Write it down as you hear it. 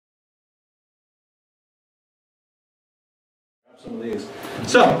Some of these.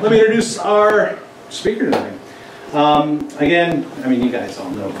 So let me introduce our speaker tonight. Again, I mean, you guys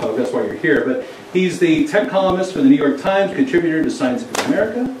all know Pogue, that's why you're here, but he's the tech columnist for the New York Times, contributor to Scientific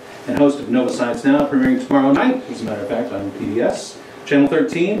America, and host of Nova Science Now, premiering tomorrow night, as a matter of fact, on PBS. Channel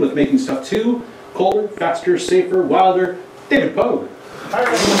 13 with Making Stuff 2, colder, faster, safer, wilder, David Pogue. Hi,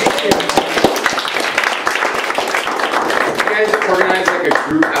 you guys organize like a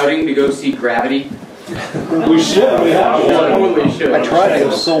group outing to go see Gravity? We should. We have totally should. I tried. It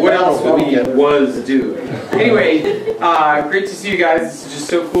was so what else would we do? Anyway, great to see you guys. This is just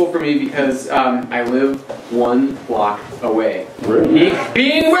so cool for me because I live 1 block away. Really?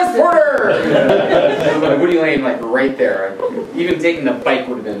 Being Westporter! Woody Lane, like right there. Even taking the bike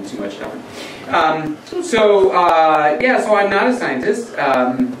would have been too much time. So I'm not a scientist,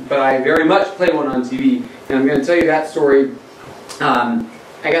 but I very much play one on TV. And I'm going to tell you that story. I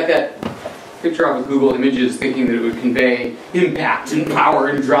got that picture off of Google Images thinking that it would convey impact and power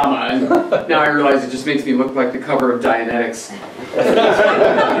and drama, and now I realize it just makes me look like the cover of Dianetics.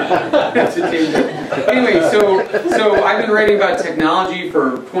 That's a change. Anyway, so I've been writing about technology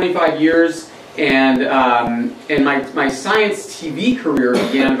for 25 years, and my science TV career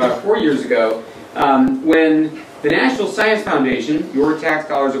began about 4 years ago when the National Science Foundation, your tax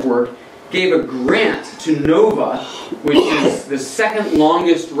dollars at work, gave a grant to Nova, which is the second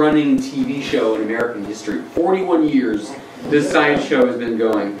longest running TV show in American history. 41 years this science show has been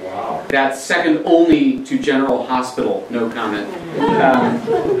going. Wow. That's second only to General Hospital, no comment.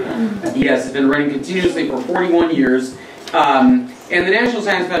 Yes, it's been running continuously for 41 years. And the National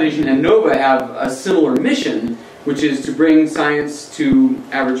Science Foundation and Nova have a similar mission, which is to bring science to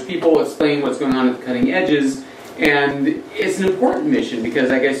average people, explain what's going on at the cutting edges. And it's an important mission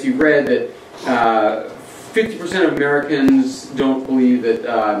because I guess you've read that 50% of Americans don't believe that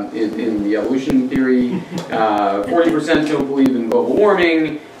in the evolution theory, 40% don't believe in global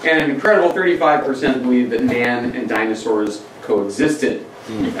warming, and an incredible 35% believe that man and dinosaurs coexisted.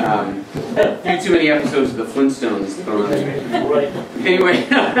 Too many episodes of the Flintstones. Anyway,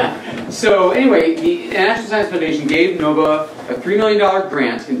 anyway, the National Science Foundation gave Nova a $3 million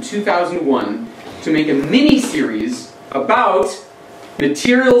grant in 2001 to make a mini-series about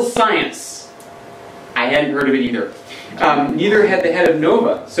materials science. I hadn't heard of it either. Neither had the head of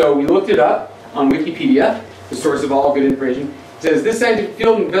Nova. So we looked it up on Wikipedia, the source of all good information. It says, this scientific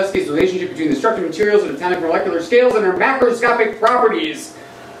field investigates the relationship between the structural materials at atomic molecular scales and their macroscopic properties.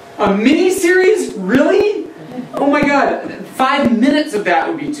 A mini-series? Really? Oh my god, 5 minutes of that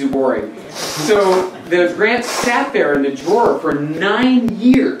would be too boring. So the grant sat there in the drawer for 9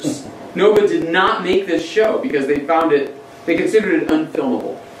 years. Nova did not make this show because they considered it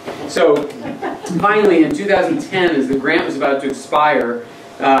unfilmable. So finally in 2010, as the grant was about to expire,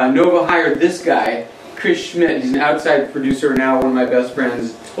 Nova hired this guy, Chris Schmidt. He's an outside producer now, one of my best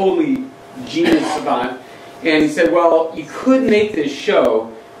friends, totally genius savant. And he said, well, you could make this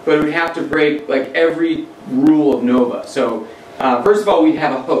show, but it would have to break like every rule of Nova. So first of all, we'd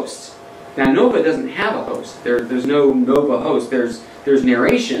have a host. Now Nova doesn't have a host. There's no Nova host. There's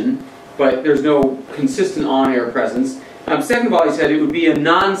narration, but there's no consistent on-air presence. Second of all, he said it would be a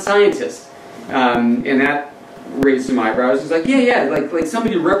non-scientist, and that raised some eyebrows. He's like, yeah, like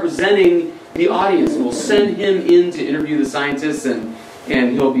somebody representing the audience, and we'll send him in to interview the scientists, and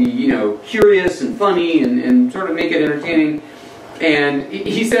he'll be curious and funny and sort of make it entertaining. And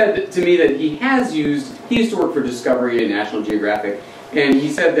he said to me that he used to work for Discovery and National Geographic, and he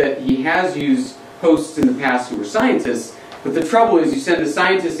said that he has used hosts in the past who were scientists. But the trouble is, you send a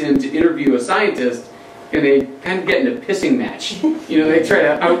scientist in to interview a scientist, and they kind of get in a pissing match. They try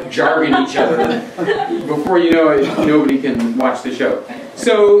to out-jargon each other. Before you know it, nobody can watch the show.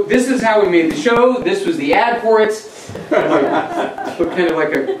 So this is how we made the show. This was the ad for it. Kind of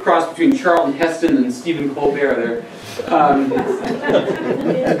like a cross between Charlton Heston and Stephen Colbert there.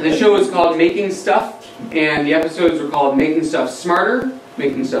 The show is called Making Stuff, and the episodes are called Making Stuff Smarter,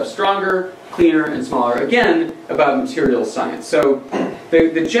 Making Stuff Stronger, Cleaner, and Smaller, again, about materials science. So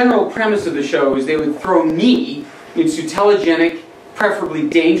the general premise of the show is they would throw me into telegenic, preferably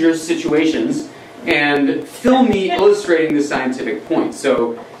dangerous situations and film me illustrating the scientific point.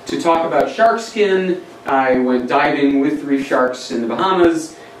 So to talk about shark skin, I went diving with reef sharks in the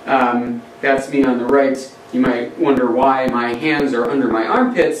Bahamas. That's me on the right. You might wonder why my hands are under my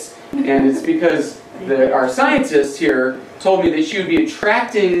armpits, and it's because our scientist here told me that she would be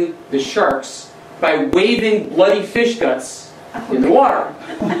attracting the sharks by waving bloody fish guts in the water.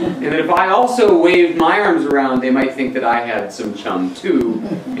 And that if I also waved my arms around, they might think that I had some chum too,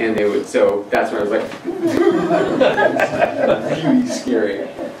 and they would, so that's when I was like, really scary.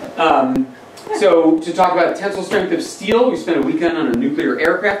 So to talk about tensile strength of steel, we spent a weekend on a nuclear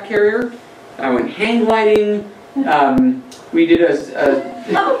aircraft carrier. I went hang gliding. We did a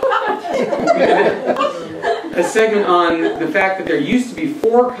segment on the fact that there used to be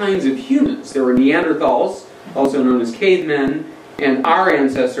 4 kinds of humans. There were Neanderthals, also known as cavemen, and our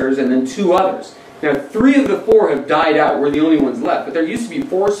ancestors, and then 2 others. Now, 3 of the 4 have died out. We're the only ones left. But there used to be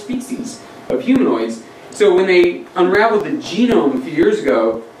 4 species of humanoids. So when they unraveled the genome a few years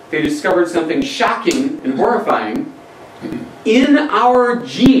ago, they discovered something shocking and horrifying. In our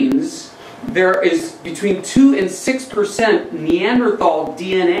genes, there is between 2 and 6% Neanderthal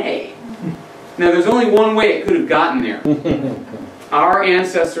DNA. Now, there's only one way it could have gotten there. Our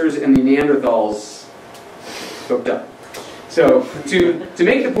ancestors and the Neanderthals hooked up. So, to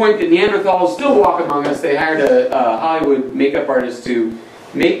make the point that Neanderthals still walk among us, they hired a Hollywood makeup artist to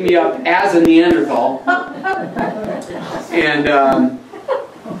make me up as a Neanderthal. And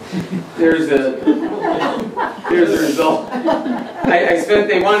there's the result.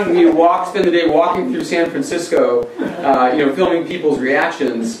 They wanted me to spend the day walking through San Francisco, filming people's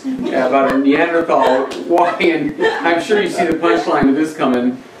reactions about a Neanderthal walking, and I'm sure you see the punchline of this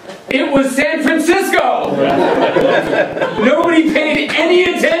coming. It was San Francisco! Nobody paid any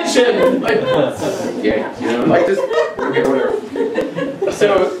attention! Okay, whatever.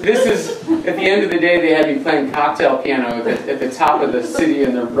 So this is, at the end of the day, they had me playing cocktail piano at the top of the city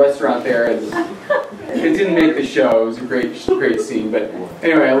in the restaurant there. And it didn't make the show. It was a great scene. But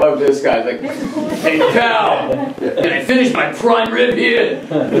anyway, I love this guy. It's like, hey, pal, can I finish my prime rib here?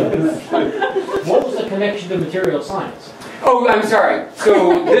 What was the connection to material science? Oh, I'm sorry.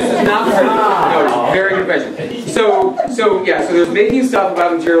 So this is not part of no, very good question. So there's making stuff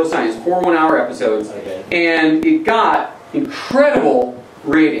about material science, 4 one-hour episodes, and it got incredible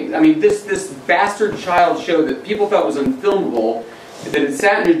ratings. I mean, this bastard child show that people thought was unfilmable, that had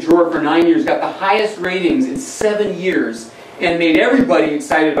sat in a drawer for 9 years, got the highest ratings in 7 years, and made everybody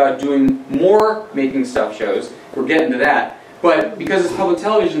excited about doing more making stuff shows. We're getting to that. But because it's public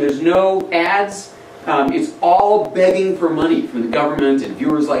television, there's no ads. It's all begging for money from the government and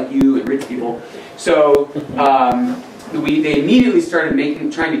viewers like you and rich people. So they immediately started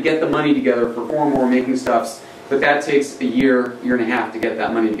trying to get the money together for 4 more making stuffs, but that takes a year and a half to get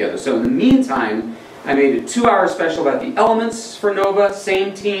that money together. So in the meantime, I made a 2-hour special about the elements for NOVA,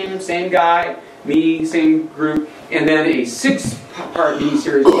 same team, same guy, me, same group, and then a 6-part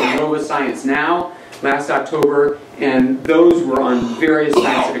miniseries called NOVA Science Now, last October, and those were on various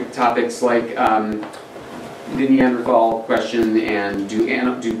scientific topics like the Neanderthal question, and do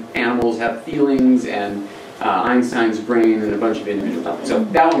animals have feelings, and Einstein's brain, and a bunch of individual topics. So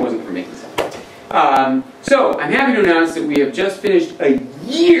that one wasn't for making stuff. So I'm happy to announce that we have just finished a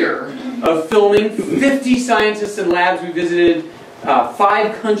year of filming, 50 scientists and labs we visited,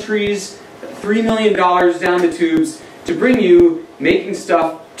 5 countries, $3 million down the tubes to bring you Making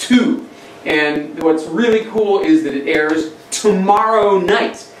Stuff 2. And what's really cool is that it airs tomorrow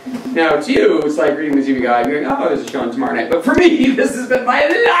night. Now, to you, it's like reading the TV Guide and going, oh, there's a show on tomorrow night. But for me, this has been my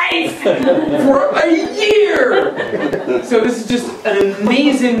life for a year! So this is just an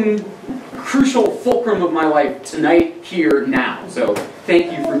amazing, crucial fulcrum of my life tonight, here, now. So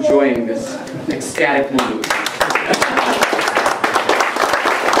thank you for enjoying this ecstatic moment.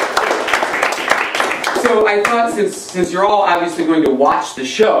 So I thought, since you're all obviously going to watch the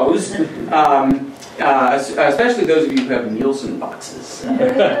shows, especially those of you who have Nielsen boxes, do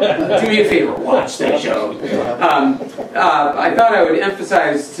me a favor, watch that show. I thought I would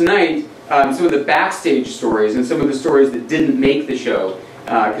emphasize tonight some of the backstage stories and some of the stories that didn't make the show,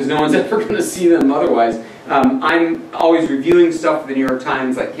 because no one's ever going to see them otherwise. I'm always reviewing stuff for the New York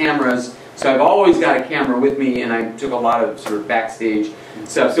Times, like cameras, so I've always got a camera with me, and I took a lot of sort of backstage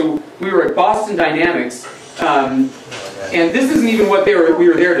stuff. So we were at Boston Dynamics, and this isn't even what we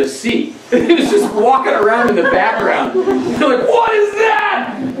were there to see. It was just walking around in the background. They're like, what is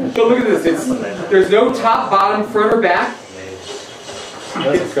that? So look at this. There's no top, bottom, front, or back.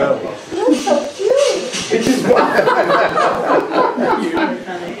 That's incredible. That's so cute.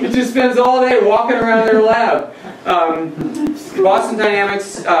 It just spends all day walking around their lab. Boston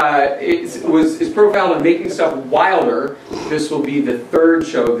Dynamics is profiled on Making Stuff Wilder. This will be the 3rd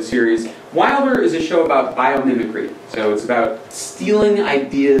show of the series. Wilder is a show about biomimicry. So it's about stealing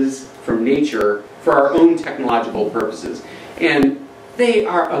ideas from nature for our own technological purposes. And they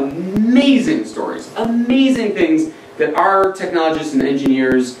are amazing stories, amazing things that our technologists and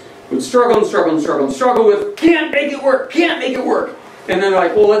engineers would struggle with, can't make it work. And then they're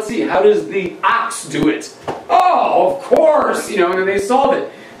like, well, let's see, how does the ox do it? Oh, of course, and then they solve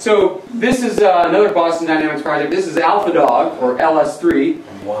it. So this is another Boston Dynamics project. This is AlphaDog, or LS3.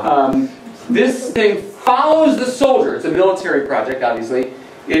 Wow. This thing follows the soldier. It's a military project, obviously.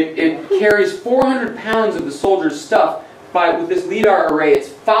 It carries 400 pounds of the soldier's stuff with this LIDAR array. It's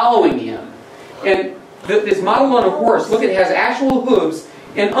following him. And this model on a horse, look, it has actual hooves.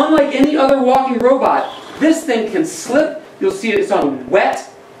 And unlike any other walking robot, this thing can slip. You'll see it's on wet,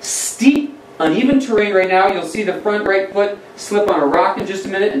 steep, uneven terrain right now. You'll see the front right foot slip on a rock in just a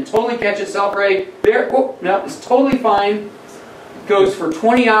minute and totally catch itself right there. Oh, no, it's totally fine. Goes for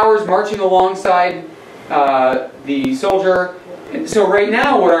 20 hours marching alongside the soldier. And so right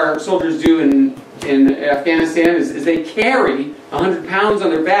now what our soldiers do in Afghanistan is they carry 100 pounds on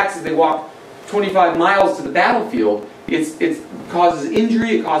their backs as they walk 25 miles to the battlefield. It causes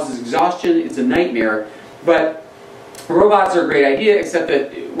injury, it causes exhaustion, it's a nightmare. But robots are a great idea, except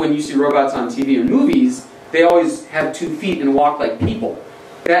that when you see robots on TV and movies, they always have 2 feet and walk like people.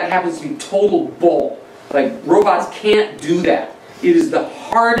 That happens to be total bull. Like, robots can't do that. It is the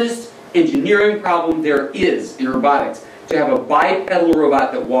hardest engineering problem there is in robotics, to have a bipedal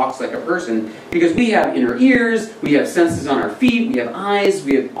robot that walks like a person, because we have inner ears, we have senses on our feet, we have eyes,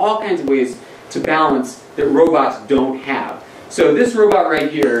 we have all kinds of ways to balance that robots don't have. So this robot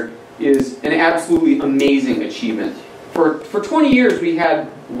right here is an absolutely amazing achievement. For 20 years we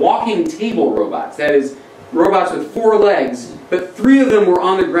had walking table robots, that is, robots with 4 legs, but 3 of them were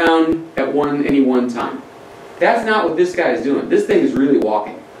on the ground at any one time. That's not what this guy is doing. This thing is really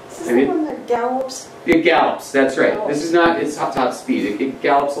walking. Is this the one that gallops? It gallops, that's right. This is not its top speed. It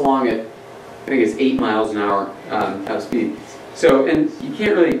gallops along at, I think it's 8 miles an hour top speed. So, and you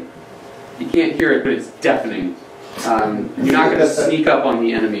can't hear it, but it's deafening. You're not going to sneak up on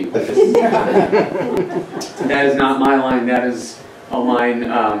the enemy with this. That is not my line. That is a line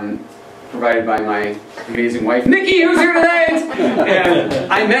provided by my amazing wife, Nikki, who's here tonight. And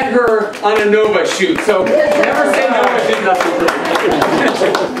I met her on a Nova shoot, so never say Nova did nothing for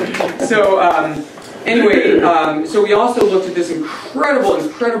me. So anyway, so we also looked at this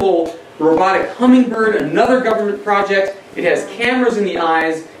incredible robotic hummingbird, another government project. It has cameras in the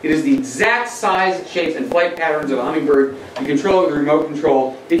eyes. It is the exact size, shapes, and flight patterns of a hummingbird. You control it with remote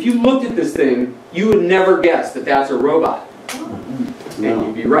control. If you looked at this thing, you would never guess that that's a robot. And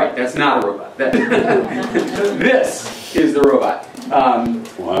you'd be right, that's not a robot. This is the robot.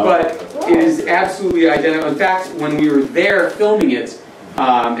 Wow. But it is absolutely identical. In fact, when we were there filming it,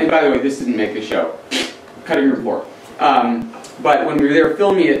 and by the way, this didn't make the show, cutting your floor. But when we were there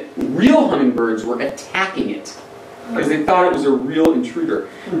filming it, real hummingbirds were attacking it because they thought it was a real intruder.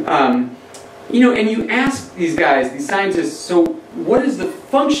 You know, and you ask these guys, these scientists, so what is the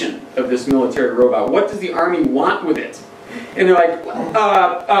function of this military robot? What does the Army want with it? And they're like,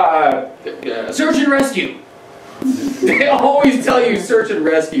 search and rescue. They always tell you search and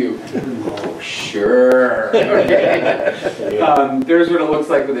rescue. Oh, sure. Okay. There's what it looks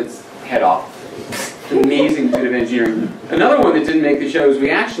like with its head off. Amazing bit of engineering. Another one that didn't make the show is we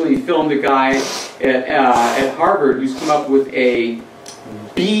actually filmed a guy at Harvard who's come up with a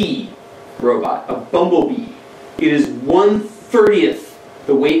bee robot, a bumblebee. It is 1/30th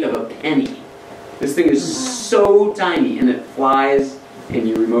the weight of a penny. This thing is so tiny, and it flies, and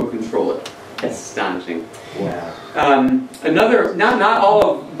you remote control it. Astonishing. Wow. Not all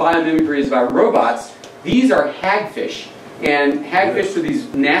of biomimicry is about robots. These are hagfish, and hagfish are these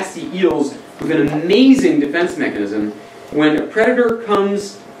nasty eels with an amazing defense mechanism. When a predator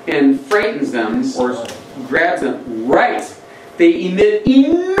comes and frightens them or grabs them, they emit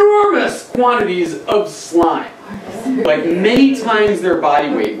enormous quantities of slime, like many times their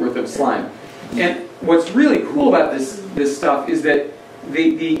body weight worth of slime. And what's really cool about this stuff is that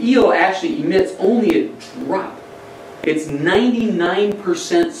the eel actually emits only a drop. It's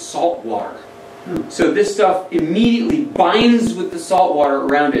 99% salt water. So this stuff immediately binds with the salt water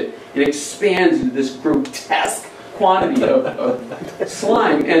around it and expands into this grotesque quantity of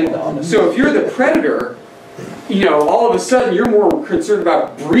slime. And so if you're the predator, you know, all of a sudden you're more concerned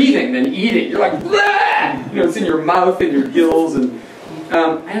about breathing than eating. You're like, "Bleh!" You know, it's in your mouth and your gills. And I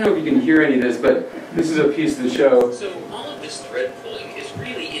don't know if you can hear any of this, but this is a piece of the show. So all of this thread pulling is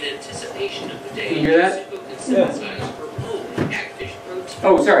really in anticipation of the day. Can you hear that?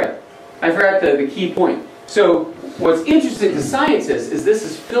 Oh, sorry. I forgot the key point. So what's interesting to scientists is this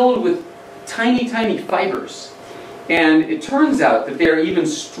is filled with tiny, tiny fibers. And it turns out that they're even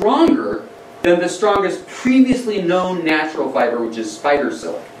stronger than the strongest previously known natural fiber, which is spider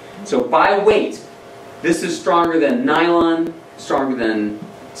silk. So by weight, this is stronger than nylon, stronger than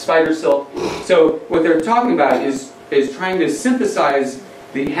spider silk. So what they're talking about is trying to synthesize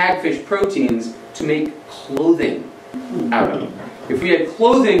the hagfish proteins to make clothing out of them. If we had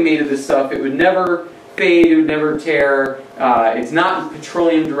clothing made of this stuff, it would never fade, it would never tear. It's not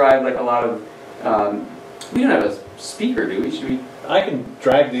petroleum derived like a lot of. We don't have a speaker, do we? Should we? I can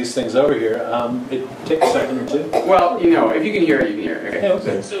drag these things over here. It takes a second or two. Well, you know, if you can hear it, you can hear it. Okay. Yeah,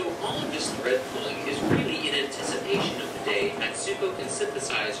 okay. So all of this thread pulling is really in anticipation of the day Matsuko can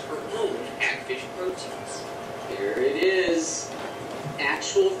synthesize her own hagfish proteins. Here it is.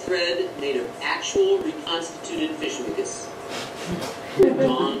 Actual thread made of actual reconstituted fish mucus.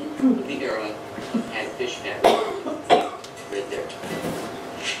 Dawn of the era of hagfish fabric. Right there.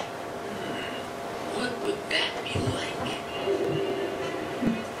 What would that be like?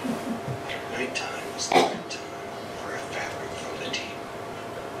 Nighttime is the right time for a fabric from the team.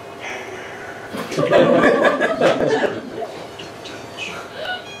 Touch.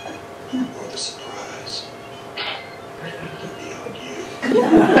 Or the surprise. It'll be on you.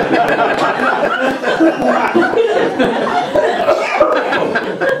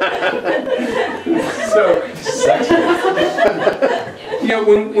 So, you know,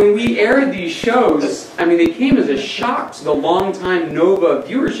 when we aired these shows, I mean, they came as a shock to the longtime Nova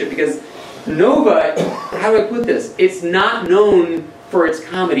viewership because Nova, how do I put this? It's not known for its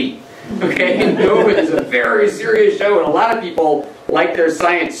comedy. Okay, and Nova is a very serious show, and a lot of people like their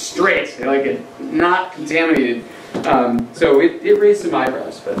science straight. They like it not contaminated. So it raised some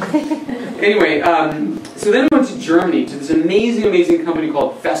eyebrows. But anyway, so then we went to Germany to this amazing, amazing company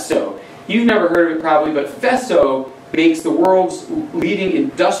called Festo. You've never heard of it probably, but Festo makes the world's leading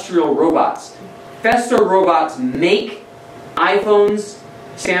industrial robots. Festo robots make iPhones,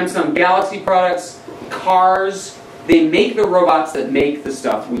 Samsung Galaxy products, cars. They make the robots that make the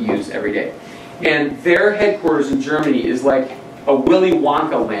stuff we use every day. And their headquarters in Germany is like a Willy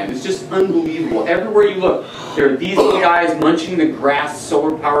Wonka land. It's just unbelievable. Everywhere you look, there are these little guys munching the grass,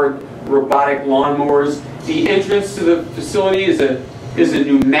 solar-powered robotic lawnmowers. The entrance to the facility is a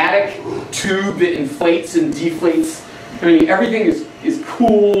pneumatic tube that inflates and deflates. I mean, everything is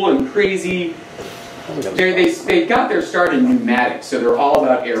cool and crazy. They got their start in pneumatics, so they're all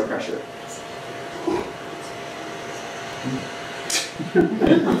about air pressure.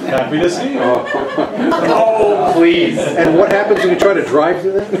 Happy to see you. Oh, please. And what happens when you try to drive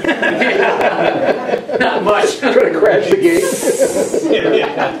through that? Not much. Try to crash the gate.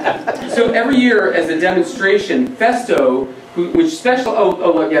 So every year, as a demonstration, Festo, which special,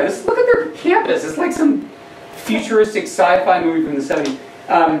 look, yeah, look at their campus. It's like some futuristic sci-fi movie from the 70s.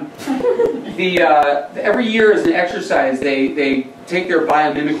 Every year as an exercise, they take their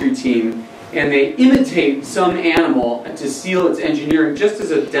biomimicry team and they imitate some animal to seal its engineering just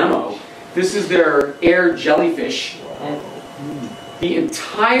as a demo. This is their air jellyfish. The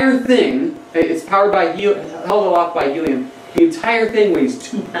entire thing, it's powered by held aloft by helium. The entire thing weighs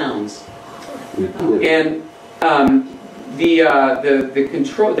 2 pounds. And the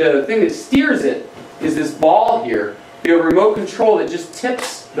thing that steers it is this ball here. You have a remote control that just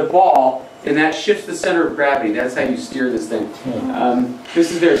tips the ball, and that shifts the center of gravity. That's how you steer this thing.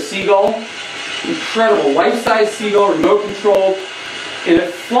 This is their seagull. Incredible life-size seagull, remote controlled, and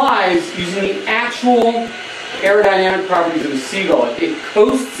it flies using the actual aerodynamic properties of a seagull. It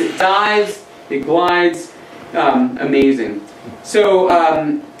coasts, it dives, it glides. Amazing. So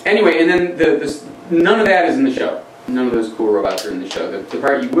anyway, and then none of that is in the show. None of those cool robots are in the show. The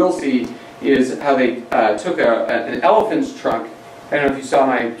part you will see is how they took an elephant's trunk. I don't know if you saw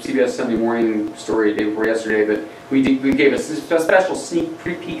my CBS Sunday Morning story the day before yesterday, but we gave a special sneak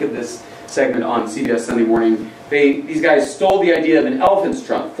peek of this segment on CBS Sunday Morning. These guys stole the idea of an elephant's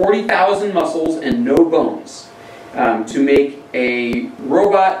trunk, 40,000 muscles and no bones, to make a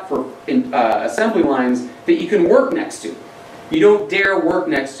robot for assembly lines that you can work next to. You don't dare work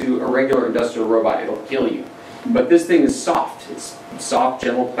next to a regular industrial robot, it'll kill you. But this thing is soft. It's soft,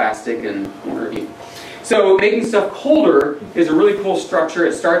 gentle plastic, and won't hurt you. So making stuff colder is a really cool structure.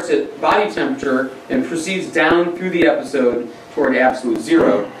 It starts at body temperature and proceeds down through the episode toward absolute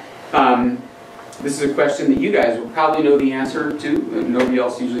zero. This is a question that you guys will probably know the answer to, and nobody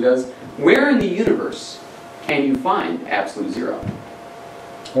else usually does. Where in the universe can you find absolute zero?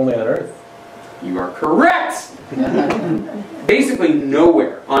 Only on Earth. You are correct! Basically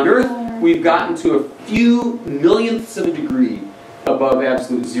nowhere. On Earth, we've gotten to a few millionths of a degree above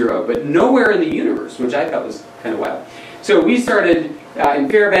absolute zero, but nowhere in the universe, which I thought was kind of wild. So we started in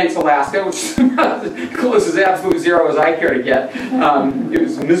Fairbanks, Alaska, which is about as close as absolute zero as I care to get. It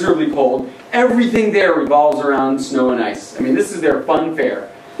was miserably cold. Everything there revolves around snow and ice. I mean, this is their fun fair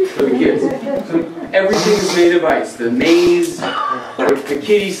for the kids. So everything is made of ice. The maze, the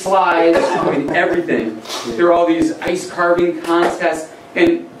kiddie slides, I mean, everything. There are all these ice carving contests.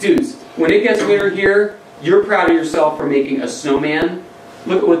 And dudes, when it gets winter here, you're proud of yourself for making a snowman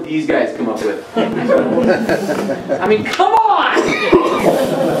Look at what these guys come up with. I mean, come on!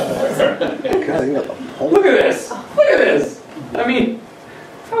 Look at this! Look at this! I mean,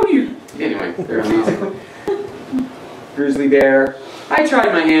 how do you... Anyway, they're amazing. Grizzly bear. I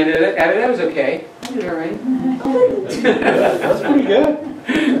tried my hand at it. That was okay. I did all right. That's pretty good.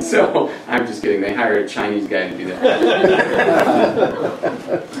 So, I'm just kidding. They hired a Chinese guy to do that.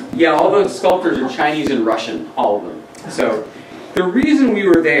 Yeah, all those sculptors are Chinese and Russian. All of them. So, the reason we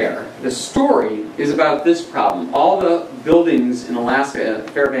were there, the story, is about this problem. All the buildings in Alaska,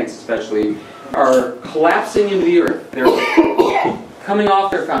 Fairbanks especially, are collapsing into the earth. They're coming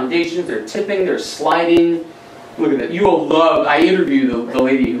off their foundations, they're tipping, they're sliding. Look at that. You will love, I interviewed the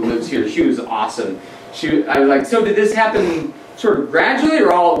lady who lives here. She was awesome. I was like, so did this happen sort of gradually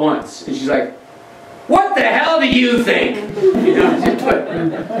or all at once? And she's like, what the hell do you think? You know, she's like,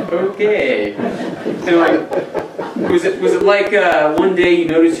 okay. And like, was it like one day you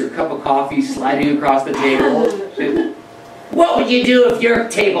notice your cup of coffee sliding across the table? What would you do if your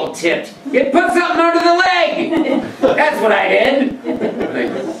table tipped? You'd put something under the leg! That's what I did!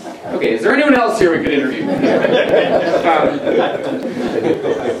 Like, okay, is there anyone else here we could interview?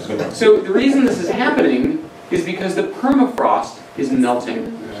 So the reason this is happening is because the permafrost is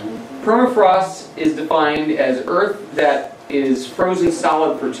melting. Permafrost is defined as earth that is frozen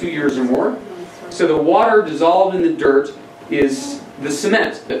solid for 2 years or more. So the water dissolved in the dirt is the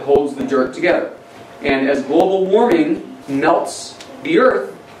cement that holds the dirt together. And as global warming melts the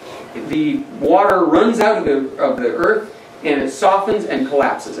earth, the water runs out of the earth and it softens and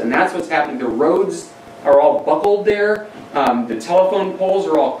collapses. And that's what's happening. The roads are all buckled there. The telephone poles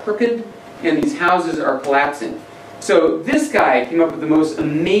are all crooked. And these houses are collapsing. So this guy came up with the most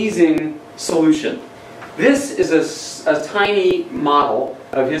amazing solution. This is a tiny model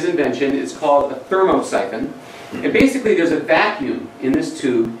of his invention. It's called a thermosiphon. And basically there's a vacuum in this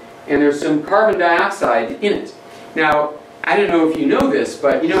tube and there's some carbon dioxide in it. Now, I don't know if you know this,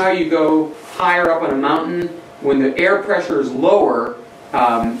 but you know how you go higher up on a mountain? When the air pressure is lower,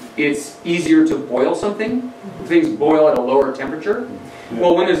 it's easier to boil something. Things boil at a lower temperature.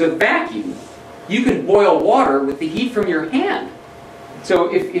 Well, when there's a vacuum, you can boil water with the heat from your hand.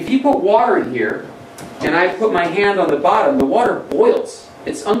 So if you put water in here, and I put my hand on the bottom, the water boils.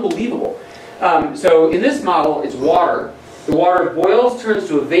 It's unbelievable. So in this model, it's water. The water boils, turns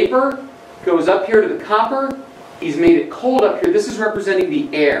to a vapor, goes up here to the copper. He's made it cold up here. This is representing the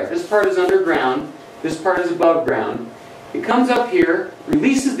air. This part is underground. This part is above ground. It comes up here,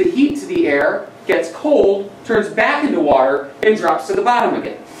 releases the heat to the air, gets cold, turns back into water, and drops to the bottom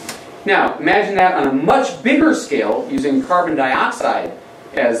again. Now, imagine that on a much bigger scale, using carbon dioxide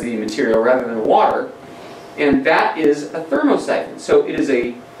as the material rather than water. And that is a thermosiphon. So it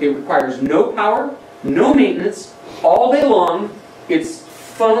requires no power, no maintenance, all day long. It's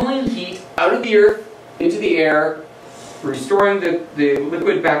funneling heat out of the earth into the air, restoring the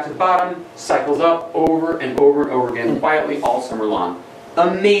liquid back to the bottom, cycles up over and over and over again, quietly all summer long.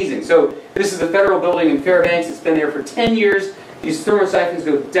 Amazing. So this is the federal building in Fairbanks. It's been there for 10 years. These thermosiphons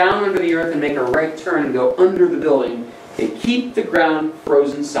go down under the earth and make a right turn and go under the building. They keep the ground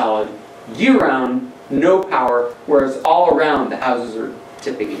frozen solid year-round, no power, whereas all around the houses are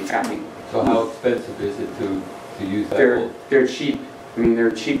tipping and cracking. So how expensive is it to use that? They're cheap. I mean,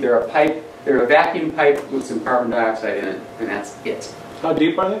 they're cheap. They're a pipe. They're a vacuum pipe with some carbon dioxide in it, and that's it. How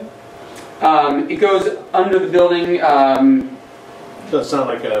deep are they? It goes under the building. So it's not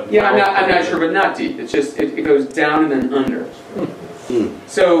like a... Yeah, I'm not sure, but not deep. It's just, it goes down and then under.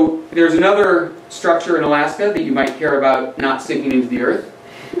 So there's another structure in Alaska that you might care about not sinking into the earth.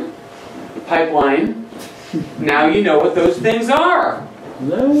 The pipeline. Now you know what those things are.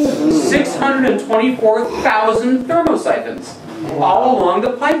 624,000 thermosiphons all along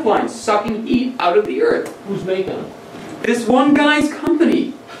the pipeline, sucking heat out of the earth. Who's making them? This one guy's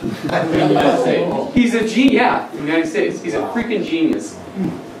company. He's a genius. Yeah, in the United States. He's a freaking genius.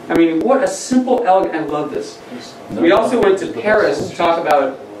 I mean, what a simple, elegant... I love this. We also went to Paris to talk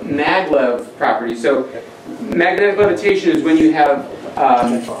about maglev properties. So magnetic levitation is when you have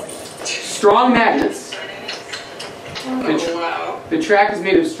strong magnets. The track is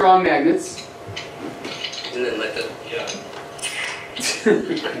made of strong magnets. And then like the...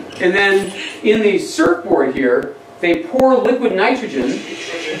 And then in the surfboard here, they pour liquid nitrogen, and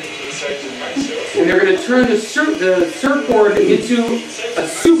they're going to turn the surfboard into a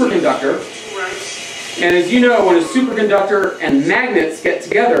superconductor. And as you know, when a superconductor and magnets get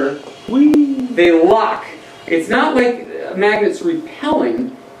together, they lock. It's not like magnets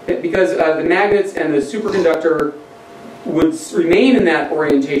repelling, because the magnets and the superconductor would remain in that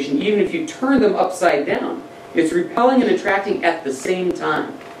orientation even if you turn them upside down. It's repelling and attracting at the same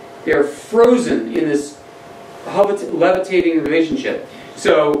time. They're frozen in this levitating relationship.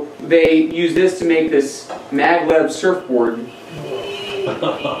 So they use this to make this maglev surfboard.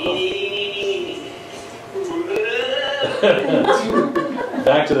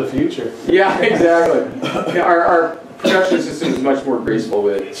 Back to the Future. Yeah, exactly. Yeah, our production system is much more graceful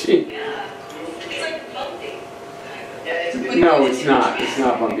with it. No, it's not. It's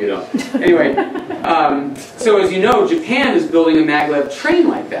not bumpy at all. Anyway, so as you know, Japan is building a maglev train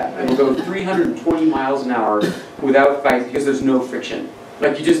like that. It'll go 320 miles an hour without fight because there's no friction.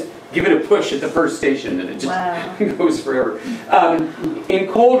 Like you just give it a push at the first station and it just goes forever. In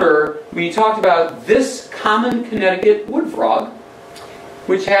Colder, we talked about this common Connecticut wood frog,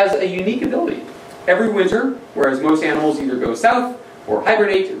 which has a unique ability. Every winter, whereas most animals either go south or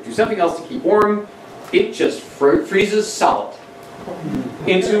hibernate or do something else to keep warm, it just freezes solid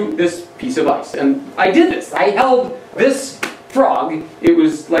into this piece of ice. And I did this. I held this frog. It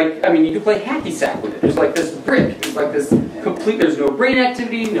was like, I mean, you could play hacky sack with it. It was like this brick. It was like this complete, there's no brain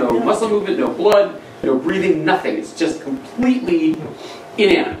activity, no muscle movement, no blood, no breathing, nothing. It's just completely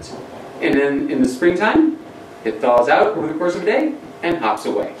inanimate. And then in the springtime, it thaws out over the course of a day and hops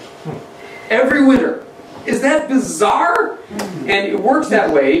away. Every winter. Is that bizarre? And it works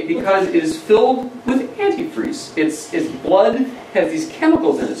that way because it is filled with antifreeze. Its blood has these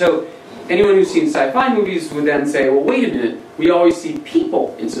chemicals in it. So anyone who's seen sci-fi movies would then say, well, wait a minute, we always see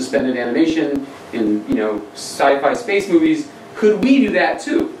people in suspended animation in, you know, sci-fi space movies. Could we do that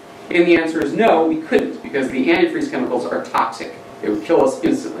too? And the answer is no, we couldn't, because the antifreeze chemicals are toxic. They would kill us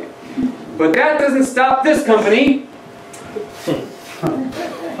instantly. But that doesn't stop this company.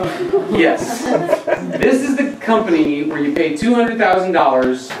 Yes. This is the company where you pay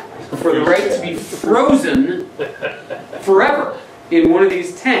 $200,000 for the right to be frozen forever in one of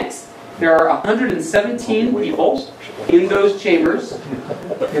these tanks. There are 117 people in those chambers,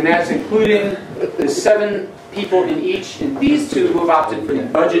 and that's including the 7 people in each, and these 2 who have opted for the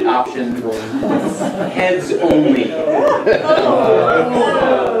budget option, heads only.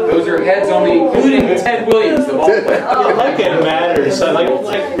 Those are heads only, including Ted Williams, the ball player. Like it matters.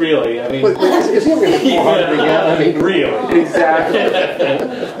 Like really. I mean, is he going to be hard again? I mean, really. Exactly.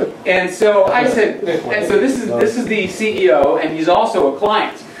 And so I said, and so this is the CEO, and he's also a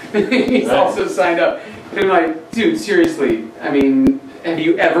client. He's also signed up. And I'm like, dude, seriously, I mean, have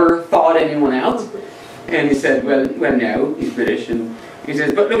you ever thought anyone out? And he said, well, no, he's British. And he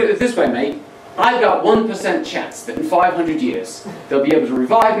says, but look at it this way, mate. I've got 1% chance that in 500 years they'll be able to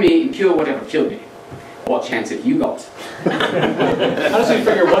revive me and cure whatever killed me. What chance have you got? How does he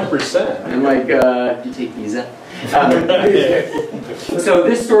figure 1%? I'm like, you take Visa? So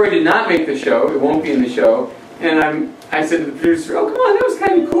this story did not make the show. It won't be in the show. And I said to the producer, oh, come on, that was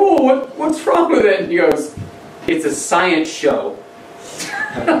kind of cool. What's wrong with it? And he goes, it's a science show.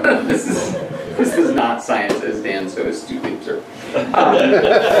 This is not science, as Dan so astutely observed.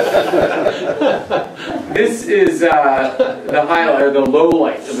 This is the highlight, or the low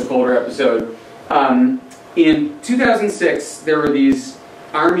light of the Colder episode. In 2006, there were these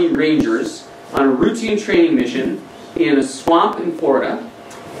Army Rangers on a routine training mission in a swamp in Florida.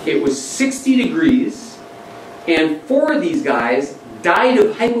 It was 60 degrees. And 4 of these guys died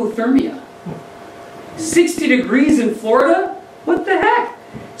of hypothermia. 60 degrees in Florida? What the heck?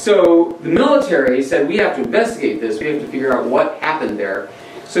 So the military said, we have to investigate this. We have to figure out what happened there.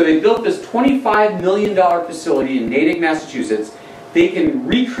 So they built this $25 million facility in Natick, Massachusetts. They can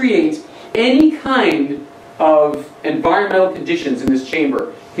recreate any kind of environmental conditions in this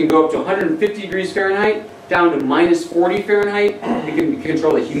chamber. It can go up to 150 degrees Fahrenheit, down to minus 40 Fahrenheit. They can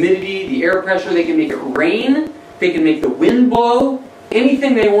control the humidity, the air pressure. They can make it rain. They can make the wind blow.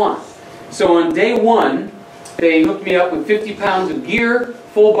 Anything they want. So on day 1, they hooked me up with 50 pounds of gear,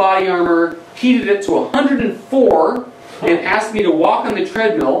 full body armor, heated it to 104, and asked me to walk on the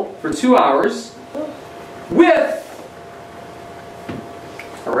treadmill for 2 hours with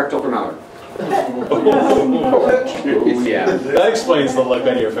a rectal thermometer. Oh, yeah. That explains the look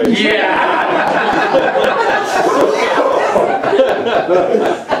on your face. Yeah.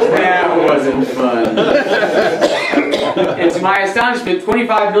 That wasn't fun. And to my astonishment,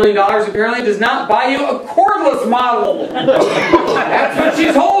 $25 million apparently does not buy you a cordless model. That's what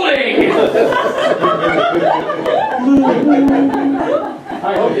she's holding.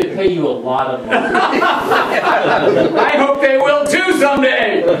 I hope they pay you a lot of money. I hope they will too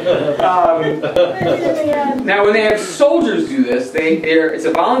someday. Now, when they have soldiers do this, it's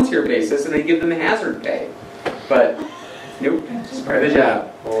a volunteer basis, and they give them hazard pay. But nope, it's part of the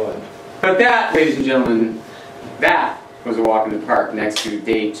job. But that, ladies and gentlemen, that was a walk in the park next to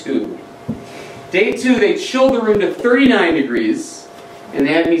day 2 Day 2, they chilled the room to 39 degrees, and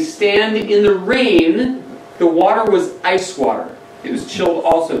they had me stand in the rain. The water was ice water. It was chilled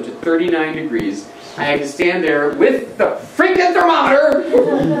also to 39 degrees. I had to stand there with the freaking thermometer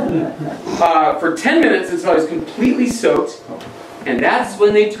for 10 minutes until I was completely soaked. And that's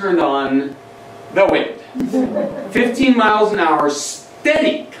when they turned on the wind. 15 miles an hour,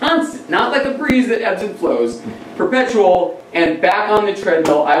 steady, constant, not like a breeze that ebbs and flows, perpetual, and back on the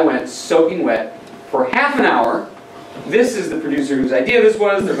treadmill I went, soaking wet, for half an hour. This is the producer whose idea this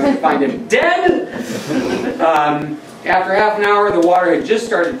was. They're going to find him dead. After half an hour, the water had just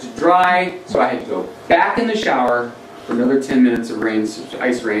started to dry, so I had to go back in the shower for another 10 minutes of rain,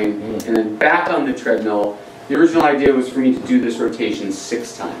 ice rain, and then back on the treadmill. The original idea was for me to do this rotation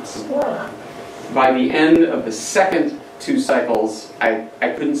 6 times. By the end of the second 2 cycles, I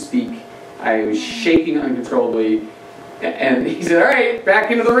couldn't speak. I was shaking uncontrollably. And he said, all right, back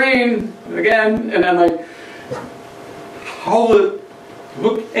into the rain again. And I'm like, how will it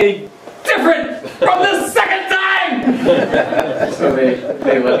look any different from the second time? So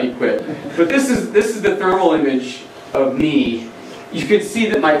they let me quit. But this is the thermal image of me. You can see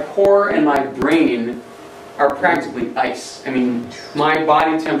that my core and my brain are practically ice. I mean, my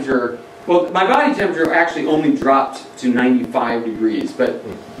body temperature, actually only dropped to 95 degrees, but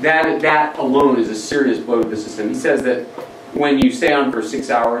that alone is a serious blow to the system. He says that when you stay on for 6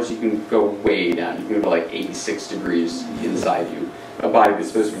 hours, you can go way down. You can go to like 86 degrees inside you. A body that's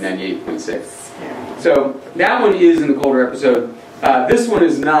supposed to be 98.6. So that one is in the colder episode. This one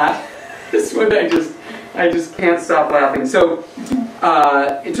is not. This one I just can't stop laughing. So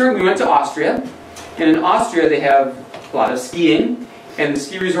in turn, we went to Austria. And in Austria, they have a lot of skiing, and the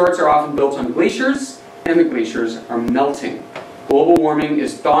ski resorts are often built on glaciers, and the glaciers are melting. Global warming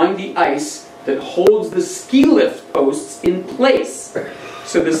is thawing the ice that holds the ski lift posts in place.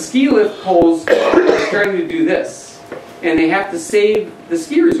 So the ski lift poles are starting to do this, and they have to save the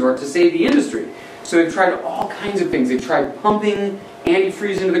ski resort to save the industry. So they've tried all kinds of things. They've tried pumping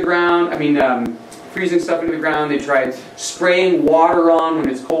antifreeze into the ground, freezing stuff into the ground. They tried spraying water on when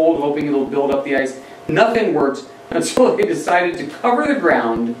it's cold, hoping it'll build up the ice. Nothing worked until they decided to cover the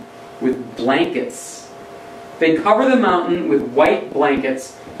ground with blankets. They cover the mountain with white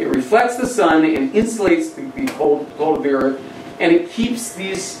blankets. It reflects the sun and insulates the cold of the earth, and it keeps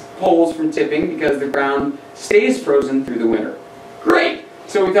these poles from tipping because the ground stays frozen through the winter. Great!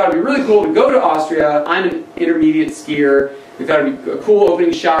 So we thought it'd be really cool to go to Austria. I'm an intermediate skier. We thought it'd be a cool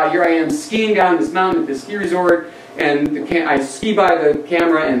opening shot. Here I am skiing down this mountain at this ski resort, and I ski by the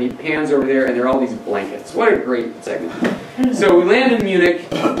camera, and he pans over there, and there are all these blankets. What a great segment. So we land in Munich,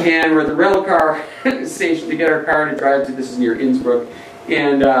 and we're at the rental car station to get our car to drive to, this is near Innsbruck,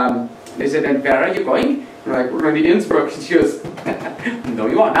 and they said, and where are you going? We're like, we're going to Innsbruck. And she goes, no,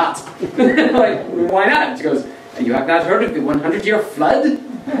 you are not. I'm like, why not? She goes, you have not heard of the 100-year flood?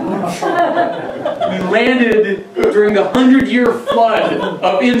 We landed during the 100-year flood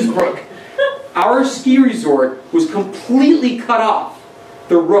of Innsbruck. Our ski resort was completely cut off.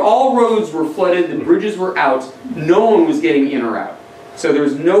 All roads were flooded, the bridges were out, no one was getting in or out. So there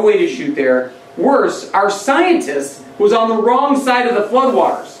was no way to shoot there. Worse, our scientist was on the wrong side of the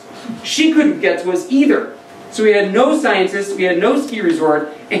floodwaters. She couldn't get to us either. So we had no scientists, we had no ski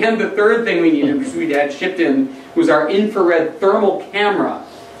resort, and the third thing we needed, which we had shipped in, was our infrared thermal camera,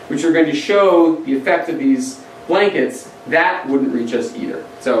 which are going to show the effect of these blankets. That wouldn't reach us either.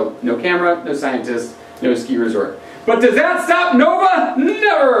 So no camera, no scientists, no ski resort. But does that stop Nova?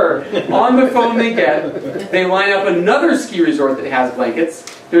 Never! On the phone they line up another ski resort that has blankets.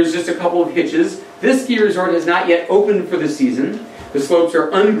 There's just a couple of hitches. This ski resort has not yet opened for the season. The slopes are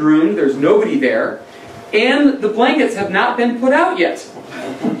ungroomed, there's nobody there. And the blankets have not been put out yet.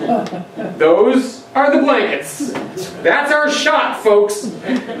 Those are the blankets. That's our shot, folks.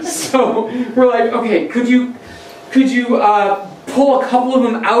 So we're like, okay, could you pull a couple of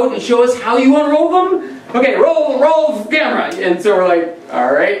them out and show us how you unroll them? Okay, roll camera. And so we're like,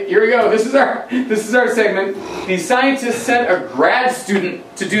 all right, here we go. This is our segment. The scientist sent a grad student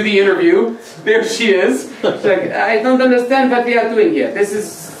to do the interview. There she is. She's like, I don't understand what we are doing here. This is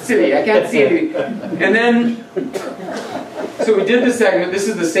silly. I can't see anything. And then, so we did the segment. This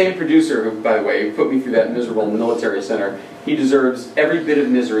is the same producer who, by the way, put me through that miserable military center. He deserves every bit of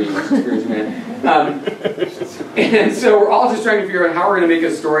misery he's experienced, man. And so we're all just trying to figure out how we're going to make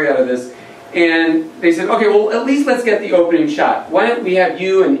a story out of this. And they said, okay, well, at least let's get the opening shot. Why don't we have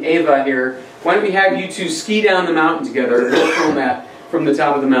you and Ava here? Why don't we have you two ski down the mountain together? We'll film that from the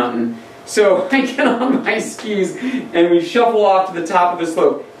top of the mountain. So I get on my skis and we shuffle off to the top of the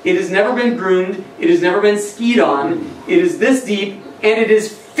slope. It has never been groomed. It has never been skied on. It is this deep, and it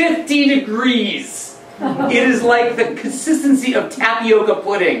is 50 degrees. It is like the consistency of tapioca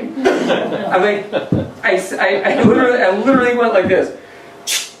pudding. I literally went like this.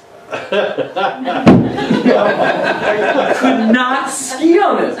 I could not ski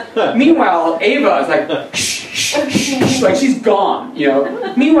on this. Meanwhile, Ava is like, like she's gone, you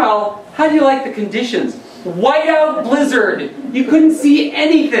know. Meanwhile, how do you like the conditions? Whiteout blizzard. You couldn't see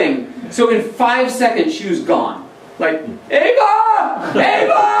anything. So in 5 seconds, she was gone. Like, Ava!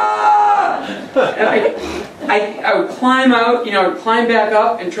 Ava! And I would climb out, you know, I would climb back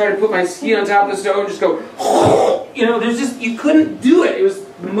up and try to put my ski on top of the stove and just go, you know, there's just, you couldn't do it. It was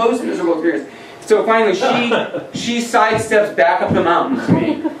the most miserable experience. So finally, she sidesteps back up the mountain to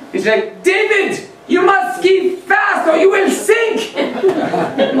me. She's like, David, you must ski fast or you will sink!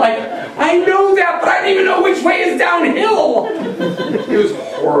 I'm like, I know that, but I don't even know which way is downhill! It was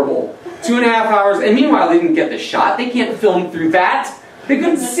horrible. 2.5 hours, and meanwhile they didn't get the shot. They can't film through that. They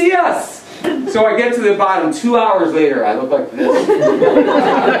couldn't see us. So I get to the bottom 2 hours later, I look like this.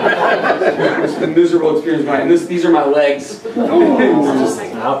 It's the miserable experience of mine. And these are my legs.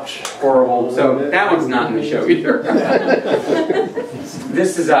 Ouch. Horrible. So that one's not in the show either.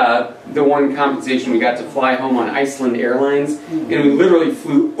 This is the one compensation we got to fly home on Iceland Airlines, and we literally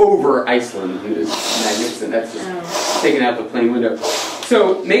flew over Iceland. It was magnificent. That's just taken out the plane window.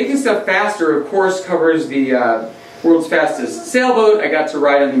 So making stuff faster, of course, covers the world's fastest sailboat. I got to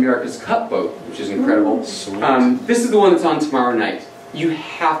ride on the America's Cup boat, which is incredible. This is the one that's on tomorrow night. You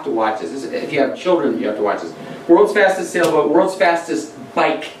have to watch this. If you have children, you have to watch this. World's fastest sailboat, world's fastest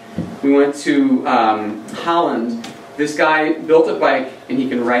bike. We went to Holland. This guy built a bike, and he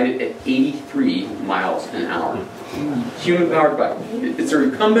can ride it at 83 miles an hour. Human-powered bike. It's a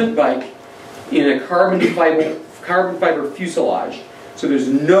recumbent bike in a carbon fiber fuselage. So there's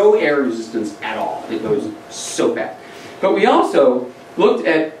no air resistance at all. It goes so fast. But we also looked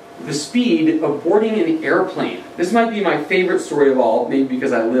at the speed of boarding an airplane. This might be my favorite story of all, maybe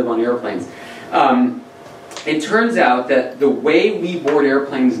because I live on airplanes. It turns out that the way we board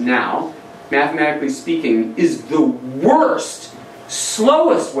airplanes now, mathematically speaking, is the worst,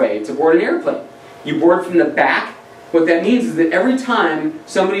 slowest way to board an airplane. You board from the back. What that means is that every time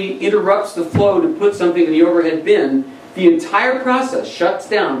somebody interrupts the flow to put something in the overhead bin, the entire process shuts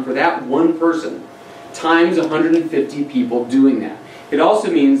down for that one person, times 150 people doing that. It also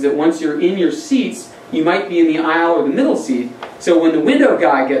means that once you're in your seats, you might be in the aisle or the middle seat, so when the window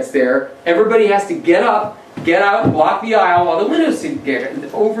guy gets there, everybody has to get up, get out, block the aisle while the window seat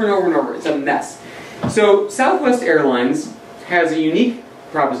gets over and over and over. It's a mess. So Southwest Airlines has a unique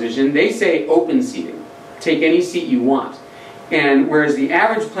proposition. They say open seating. Take any seat you want. And whereas the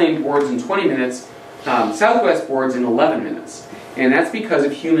average plane boards in 20 minutes, Southwest boards in 11 minutes. And that's because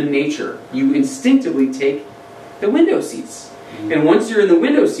of human nature. You instinctively take the window seats. And once you're in the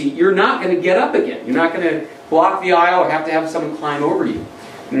window seat, you're not going to get up again. You're not going to block the aisle or have to have someone climb over you.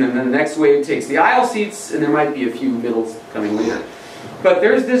 And then the next wave takes the aisle seats, and there might be a few middles coming later. But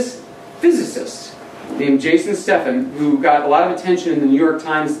there's this physicist named Jason Steffen who got a lot of attention in the New York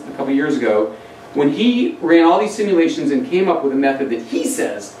Times a couple years ago when he ran all these simulations and came up with a method that he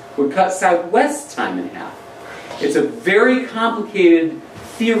says would cut Southwest's time in half. It's a very complicated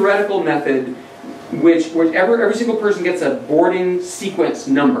theoretical method which every single person gets a boarding sequence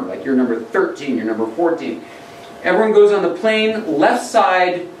number, like you're number 13, you're number 14. Everyone goes on the plane, left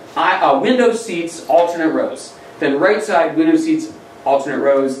side, window seats, alternate rows. Then right side, window seats, alternate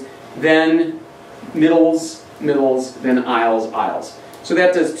rows. Then middles, then aisles. So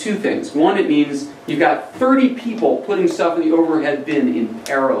that does two things. One, it means you've got 30 people putting stuff in the overhead bin in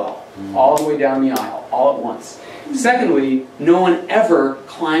parallel, all the way down the aisle, all at once. Secondly, no one ever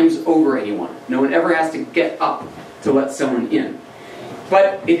climbs over anyone. No one ever has to get up to let someone in.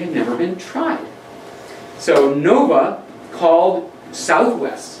 But it had never been tried. So Nova called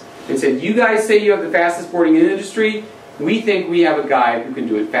Southwest and said, you guys say you have the fastest boarding in the industry. We think we have a guy who can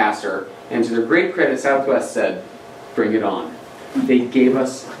do it faster. And to their great credit, Southwest said, bring it on. They gave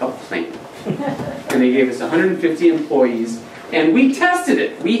us a plane. And they gave us 150 employees. And we tested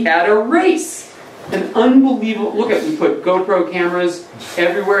it. We had a race. An unbelievable, look at, we put GoPro cameras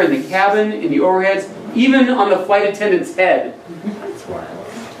everywhere in the cabin, in the overheads, even on the flight attendant's head.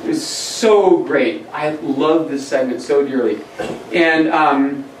 It was so great. I love this segment so dearly.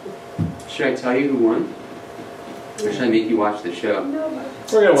 And should I tell you who won? Or should I make you watch the show?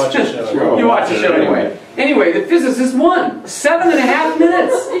 We're going to watch the show. You watch the show anyway. Anyway, the physicist won. 7.5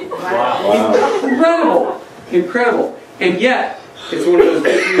 minutes. Wow. Incredible. And yet, it's one of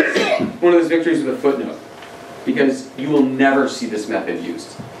those victories with a footnote. Because you will never see this method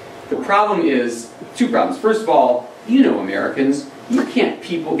used. The problem is, two problems. First of all, you know Americans, you can't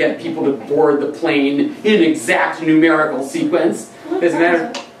get people to board the plane in exact numerical sequence. Doesn't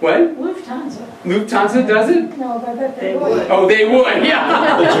matter. What? Lufthansa. Lufthansa does it? No, but I bet they would. Oh, they would,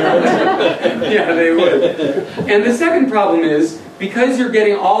 yeah. Yeah, they would. And the second problem is, because you're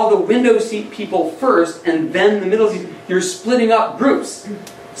getting all the window seat people first, and then the middle seat, you're splitting up groups.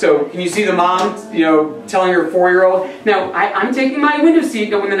 So, can you see the mom, telling her 4-year-old, now, I'm taking my window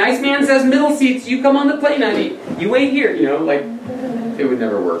seat, and when the nice man says middle seats, you come on the plane, honey. You wait here, like, it would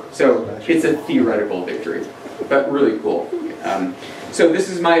never work. So, it's a theoretical victory, but really cool. So this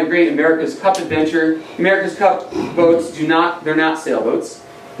is my great America's Cup adventure. America's Cup boats they're not sailboats.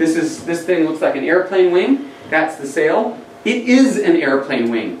 This thing looks like an airplane wing. That's the sail. It is an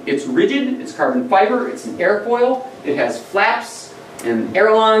airplane wing. It's rigid, it's carbon fiber, it's an airfoil, it has flaps and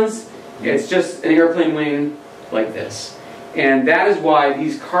ailerons. It's just an airplane wing like this. And that is why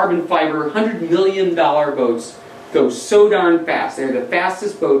these carbon fiber $100 million boats go so darn fast. They're the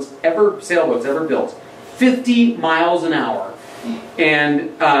fastest sailboats ever built. 50 miles an hour.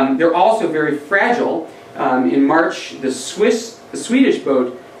 And they're also very fragile. In March, the Swedish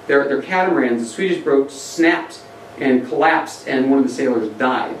boat, their catamarans, the Swedish boat snapped and collapsed, and one of the sailors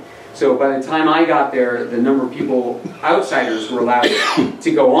died. So by the time I got there, the number of people, outsiders, who were allowed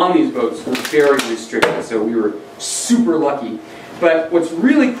to go on these boats was very restricted. So we were super lucky. But what's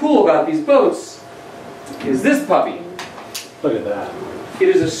really cool about these boats is this puppy. Look at that. It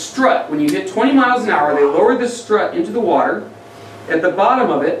is a strut. When you hit 20 miles an hour, they lower the strut into the water. At the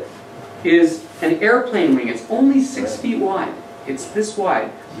bottom of it is an airplane wing. It's only 6 feet wide. It's this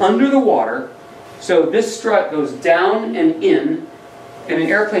wide. Under the water. So this strut goes down and in an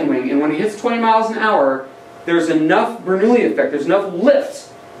airplane wing. And when it hits 20 miles an hour, there's enough Bernoulli effect. There's enough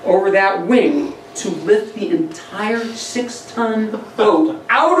lift over that wing to lift the entire 6-ton boat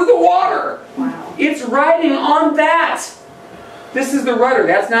out of the water. Wow. It's riding on that. This is the rudder.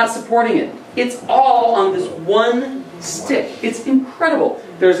 That's not supporting it. It's all on this one stick. It's incredible.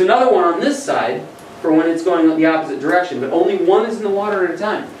 There's another one on this side for when it's going the opposite direction, but only one is in the water at a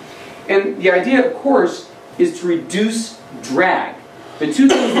time. And the idea, of course, is to reduce drag. The two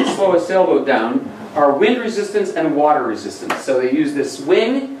things that slow a sailboat down are wind resistance and water resistance. So they use this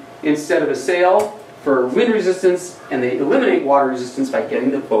wing instead of a sail for wind resistance, and they eliminate water resistance by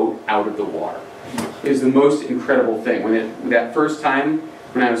getting the boat out of the water. It was the most incredible thing. That first time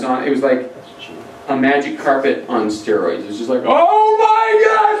when I was on, it was like a magic carpet on steroids. It was just like, oh my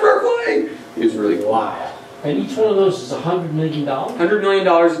gosh, we're playing! It was really cool. Wow. And each one of those is $100 million? $100 million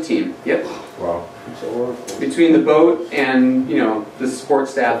a team. Yep. Wow. Between the boat and the support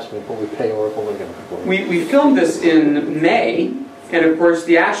staff. We pay Oracle again. We filmed this in May, and of course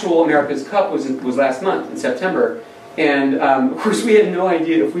the actual America's Cup was last month in September, and of course we had no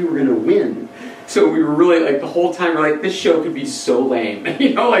idea if we were going to win. So we were really the whole time we're like, this show could be so lame,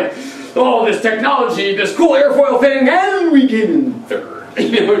 oh, this technology, this cool airfoil thing, and we came in third.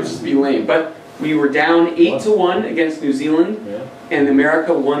 It would just be lame. But we were down 8-1 against New Zealand, and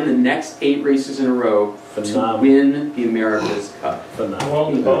America won the next 8 races in a row to win the America's Cup.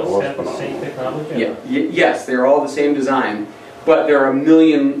 All the boats have the same technology? Yeah. Yes, they're all the same design, but there are a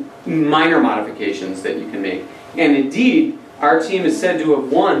million minor modifications that you can make. And indeed, our team is said to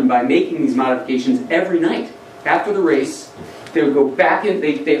have won by making these modifications every night. After the race, they would go back in,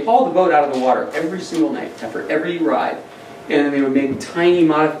 they haul the boat out of the water every single night, after every ride. And then they would make tiny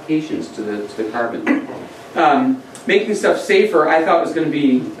modifications to the carbon. Making stuff safer, I thought was going to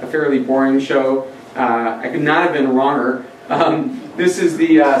be a fairly boring show. I could not have been wronger. This is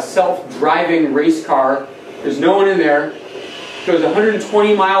the self-driving race car. There's no one in there. It goes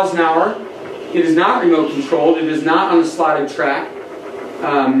 120 miles an hour. It is not remote controlled. It is not on a slotted track.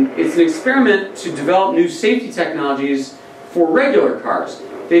 It's an experiment to develop new safety technologies for regular cars.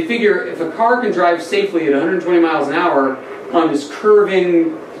 They figure if a car can drive safely at 120 miles an hour on this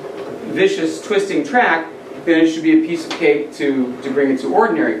curving, vicious, twisting track, then it should be a piece of cake to bring it to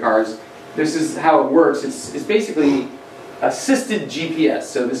ordinary cars. This is how it works. It's basically assisted GPS.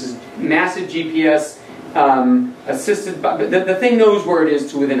 So this is massive GPS assisted by, the thing knows where it is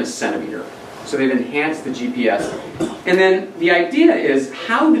to within a centimeter. So they've enhanced the GPS. And then the idea is,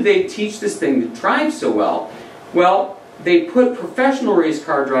 how do they teach this thing to drive so well? Well, they put professional race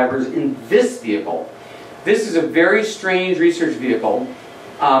car drivers in this vehicle. This is a very strange research vehicle.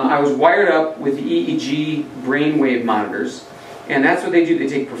 I was wired up with the EEG brainwave monitors. And that's what they do. They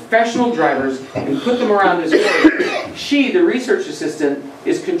take professional drivers and put them around this board. She, the research assistant,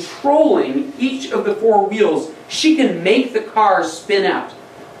 is controlling each of the 4 wheels. She can make the car spin out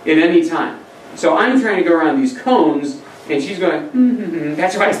at any time. So I'm trying to go around these cones, and she's going,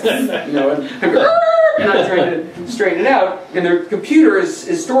 that's right, and I'm going, and I'm trying to straighten it out, and their computer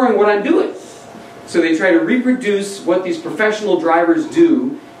is storing what I'm doing. So they try to reproduce what these professional drivers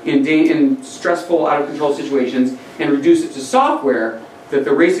do in stressful, out-of-control situations and reduce it to software that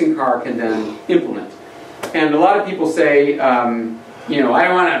the racing car can then implement. And a lot of people say, you know, I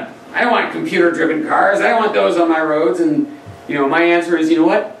don't want computer-driven cars. I don't want those on my roads. And you know, my answer is, you know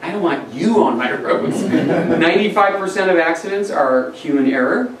what? I don't want you on my roads. 95% of accidents are human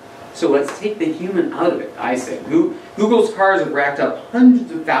error. So let's take the human out of it, I say. Google's cars have racked up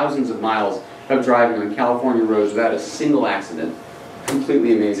hundreds of thousands of miles of driving on California roads without a single accident.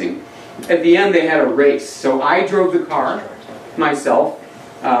 Completely amazing. At the end, they had a race. So I drove the car myself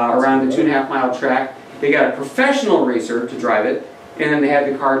around the 2.5 mile track. They got a professional racer to drive it, and then they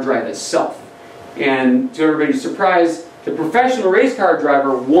had the car drive itself. And to everybody's surprise, the professional race car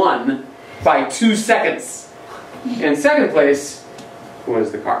driver won by 2 seconds. And second place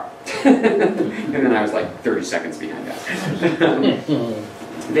was the car. And then I was like 30 seconds behind that.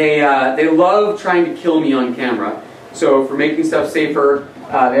 They love trying to kill me on camera. So for making stuff safer,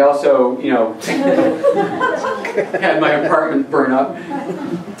 they also, you know, had my apartment burn up.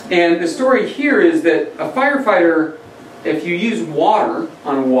 And the story here is that a firefighter, if you use water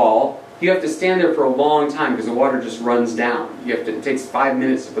on a wall, you have to stand there for a long time because the water just runs down. It takes 5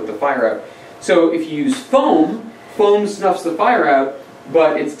 minutes to put the fire out. So if you use foam, foam snuffs the fire out,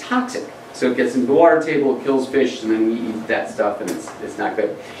 but it's toxic. So it gets into the water table, it kills fish, and then we eat that stuff, and it's not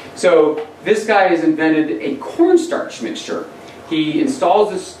good. So this guy has invented a cornstarch mixture. He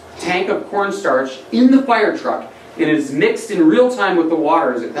installs this tank of cornstarch in the fire truck, and it is mixed in real time with the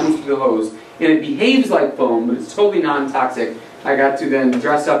water as it comes through the hose. And it behaves like foam, but it's totally non-toxic. I got to then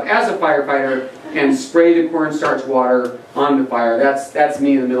dress up as a firefighter and spray the cornstarch water on the fire. That's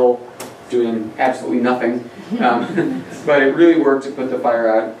me in the middle doing absolutely nothing. But it really worked to put the fire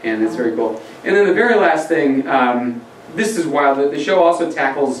out, and it's very cool. And then the very last thing, this is wild. The show also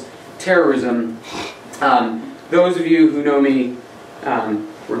tackles terrorism. Those of you who know me,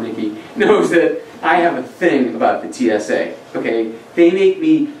 or Nikki, knows that I have a thing about the TSA. Okay, they make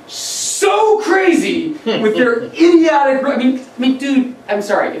me so crazy with their idiotic. I mean, dude, I'm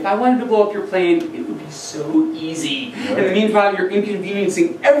sorry. If I wanted to blow up your plane, it would be so easy. In the meanwhile, you're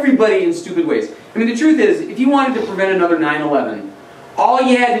inconveniencing everybody in stupid ways. I mean, the truth is, if you wanted to prevent another 9/11, all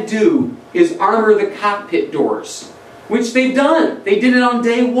you had to do is armor the cockpit doors, which they've done. They did it on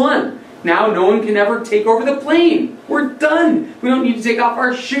day 1. Now no one can ever take over the plane. We're done. We don't need to take off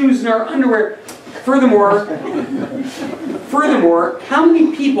our shoes and our underwear. Furthermore, how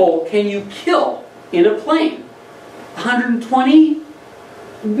many people can you kill in a plane? 120?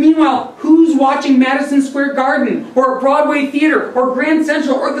 Meanwhile, who's watching Madison Square Garden, or a Broadway theater, or Grand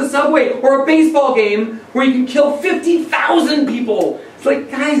Central, or the subway, or a baseball game where you can kill 50,000 people? It's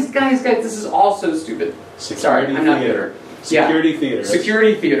like, guys, this is all so stupid. Sorry, I'm not bitter. Security theater.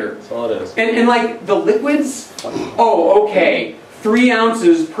 Security theater. That's all it is. And like the liquids, oh, okay, 3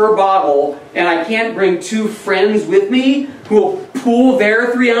 ounces per bottle, and I can't bring 2 friends with me who will pool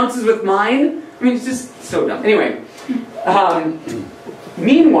their 3 ounces with mine? I mean, it's just so dumb. Anyway,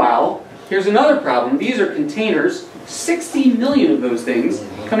 meanwhile, here's another problem. These are containers, 60 million of those things,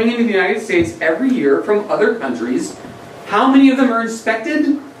 coming into the United States every year from other countries. How many of them are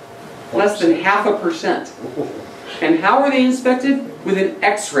inspected? Less than 0.5%. And how are they inspected? With an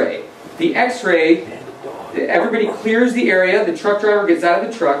X-ray. The X-ray, everybody clears the area, the truck driver gets out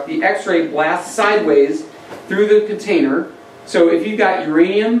of the truck, the X-ray blasts sideways through the container. So if you've got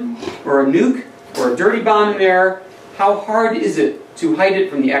uranium, or a nuke, or a dirty bomb in there, how hard is it to hide it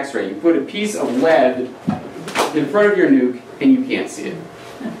from the X-ray? You put a piece of lead in front of your nuke, and you can't see it.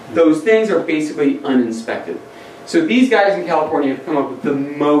 Those things are basically uninspected. So these guys in California have come up with the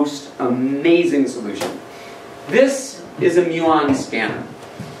most amazing solution. This is a muon scanner.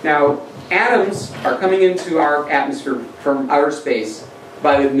 Now, atoms are coming into our atmosphere from outer space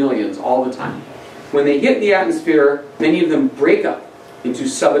by the millions all the time. When they hit the atmosphere, many of them break up into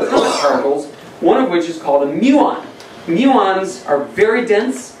subatomic particles, one of which is called a muon. Muons are very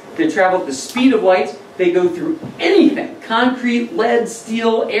dense. They travel at the speed of light. They go through anything: concrete, lead,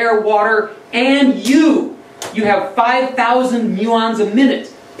 steel, air, water, and you. You have 5,000 muons a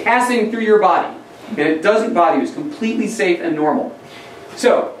minute passing through your body. And it doesn't bother you. It's completely safe and normal.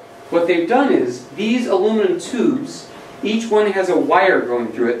 So, what they've done is, these aluminum tubes, each one has a wire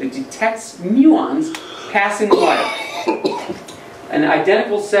going through it that detects muons passing the wire. An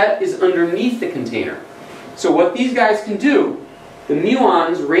identical set is underneath the container. So what these guys can do, the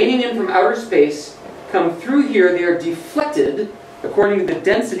muons raining in from outer space, come through here, they are deflected according to the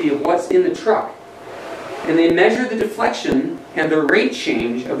density of what's in the truck. And they measure the deflection and the rate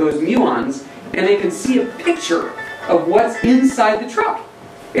change of those muons, and they can see a picture of what's inside the truck.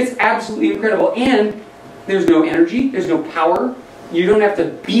 It's absolutely incredible. And there's no energy, there's no power. You don't have to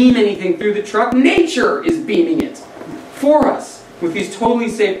beam anything through the truck. Nature is beaming it for us with these totally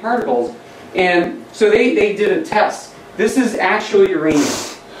safe particles. And so they did a test. This is actually uranium.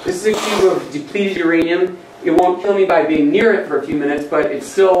 This is a cube of depleted uranium. It won't kill me by being near it for a few minutes, but it's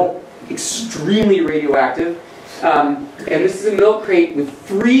still extremely radioactive. And this is a milk crate with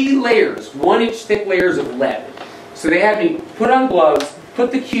 3 layers, 1-inch thick layers of lead. So they had me put on gloves,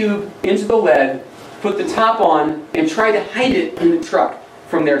 put the cube into the lead, put the top on, and try to hide it in the truck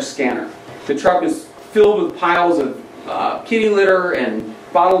from their scanner. The truck was filled with piles of kitty litter and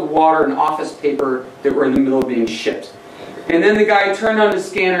bottled water and office paper that were in the middle of being shipped. And then the guy turned on his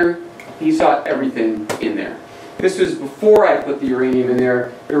scanner. He saw everything in there. This was before I put the uranium in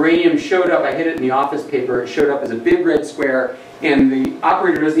there. The uranium showed up. I hid it in the office paper. It showed up as a big red square. And the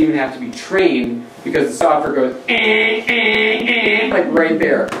operator doesn't even have to be trained because the software goes, like right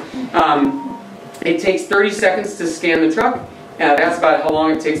there. It takes 30 seconds to scan the truck. That's about how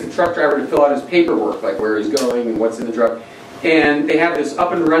long it takes the truck driver to fill out his paperwork, like where he's going and what's in the truck. And they have this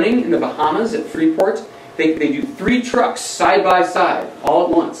up and running in the Bahamas at Freeport. They do 3 trucks side by side, all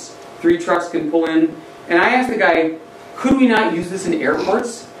at once. 3 trucks can pull in. And I asked the guy, could we not use this in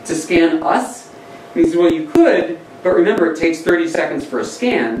airports to scan us? And he said, well, you could, but remember, it takes 30 seconds for a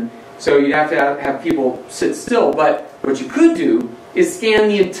scan, so you'd have to have people sit still. But what you could do is scan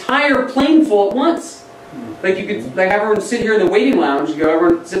the entire plane full at once. Like you could have everyone sit here in the waiting lounge, you go,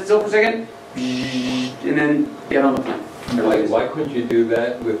 everyone sit still for a second, and then get on the plane. Why couldn't you do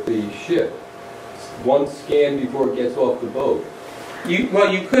that with the ship? One scan before it gets off the boat.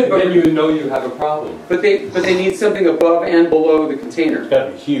 Well, you could, but then you know you have a problem. But they need something above and below the container. It's got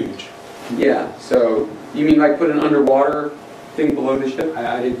to be huge. Yeah. So you mean like put an underwater thing below the ship?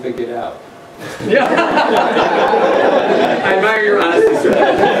 I didn't think it out. Yeah. I admire your honesty, sir.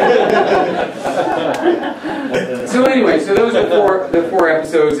 So anyway, so those are the four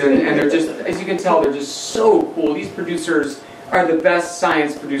episodes, and they're just, as you can tell, they're just so cool. These producers are the best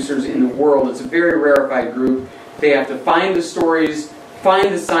science producers in the world. It's a very rarefied group. They have to find the stories,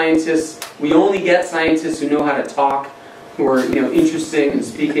 find the scientists. We only get scientists who know how to talk, who are interesting and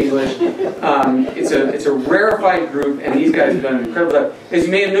speak English. It's a rarefied group, and these guys have done an incredible job. As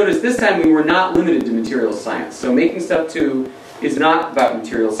you may have noticed, this time we were not limited to material science. So Making Stuff 2 is not about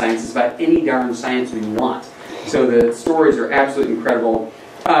material science. It's about any darn science we want. So the stories are absolutely incredible.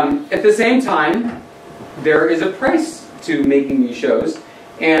 At the same time, there is a price to making these shows,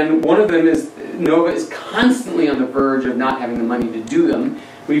 and one of them is NOVA is constantly on the verge of not having the money to do them.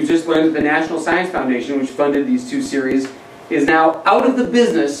 We've just learned that the National Science Foundation, which funded these 2 series, is now out of the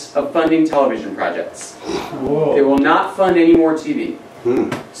business of funding television projects. Whoa. They will not fund any more TV.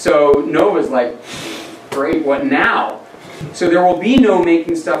 So NOVA's like, great, what now? So there will be no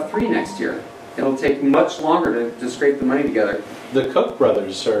Making Stuff 3 next year. It'll take much longer to scrape the money together. The Koch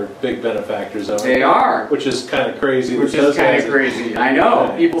brothers are big benefactors of it. They are. Which is kind of crazy. Which is kind of crazy. I know.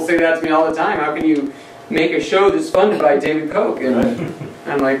 Right. People say that to me all the time. How can you make a show that's funded by David Pogue? And Right.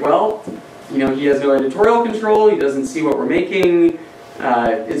 I'm like, well, he has no editorial control. He doesn't see what we're making.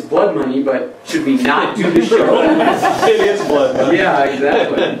 It's blood money, but should we not do the show? It is blood money. Yeah,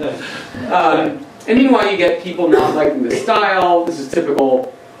 exactly. And meanwhile, you get people not liking the style. This is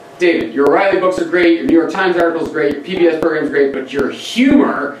typical. David, your O'Reilly books are great, your New York Times article is great, your PBS program is great, but your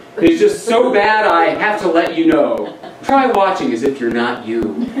humor is just so bad I have to let you know. Try watching as if you're not you.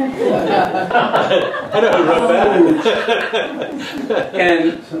 I know who wrote that.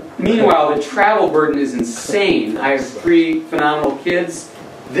 And meanwhile, the travel burden is insane. I have 3 phenomenal kids.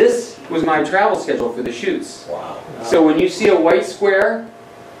 This was my travel schedule for the shoots. Wow. So when you see a white square,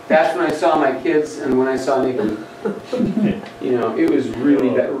 that's when I saw my kids and when I saw Nathan. It was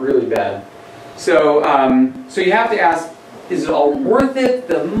really bad. So, so you have to ask, is it all worth it?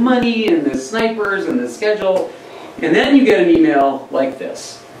 The money and the snipers and the schedule? And then you get an email like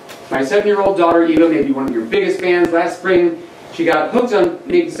this. My 7-year-old daughter, Eva, may be one of your biggest fans. Last spring, she got hooked on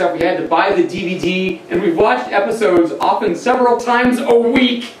Making Stuff. We had to buy the DVD, and we've watched episodes often several times a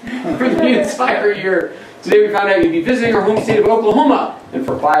week for the entire year. Today we found out you'd be visiting our home state of Oklahoma, and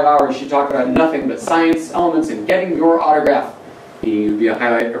for 5 hours she talked about nothing but science elements and getting your autograph, meaning it would be a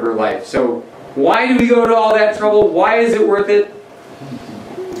highlight of her life. So why do we go to all that trouble? Why is it worth it?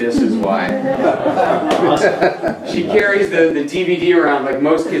 This is why. She carries the DVD around like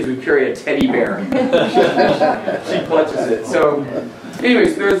most kids would carry a teddy bear. She clutches it. So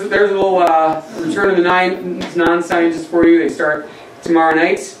anyways, there's a little Return of the Non-Scientists for you. They start tomorrow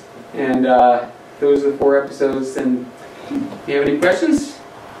night, and those are the 4 episodes, and If you have any questions,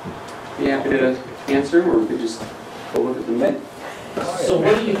 be happy to answer them, or we could just go look at them then. So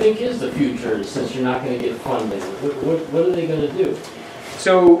what do you think is the future, since you're not going to get funding? What are they going to do?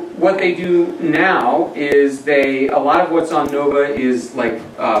 So what they do now is a lot of what's on Nova is like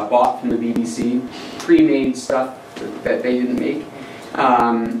bought from the BBC, pre-made stuff that they didn't make.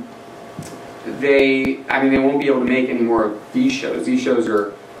 They won't be able to make any more of these shows. These shows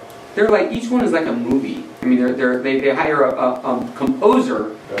they're like, each one is like a movie. I mean, they hire a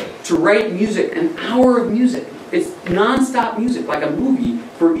composer to write music, an hour of music. It's non-stop music, like a movie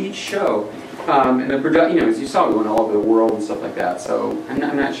for each show. And the as you saw, we went all over the world and stuff like that. So I'm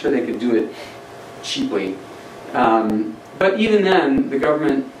not sure they could do it cheaply. But even then, the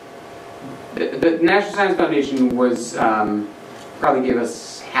government, the National Science Foundation was probably gave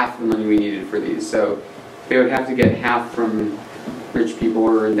us half the money we needed for these. So they would have to get half from rich people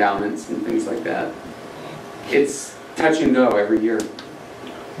or endowments and things like that. It's touch and go every year.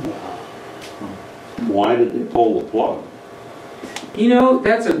 Why did they pull the plug? You know,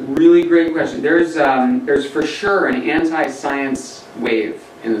 that's a really great question. There's for sure an anti-science wave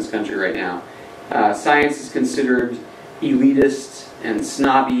in this country right now. Science is considered elitist and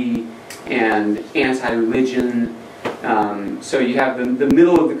snobby and anti-religion. So you have the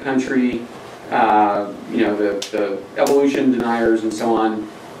middle of the country, the evolution deniers and so on,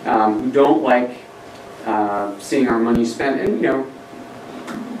 who don't like seeing our money spent. And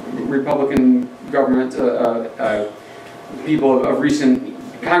Republican government people of recent,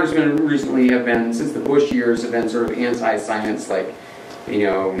 congressmen recently have been, since the Bush years, have been sort of anti-science, like,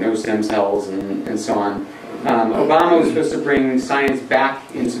 no stem cells and so on. Obama was supposed to bring science back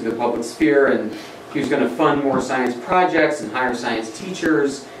into the public sphere, and he was going to fund more science projects and hire science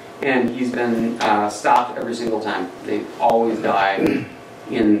teachers, and he's been stopped every single time. They always die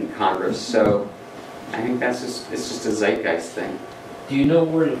in Congress. So I think it's just a zeitgeist thing. Do you know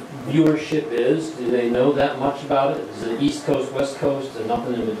where the viewership is? Do they know that much about it? Is it East Coast, West Coast, and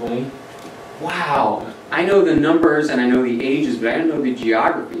nothing in between? Wow. I know the numbers and I know the ages, but I don't know the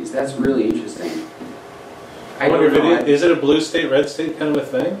geographies. That's really interesting. I wonder if is it a blue state, red state kind of a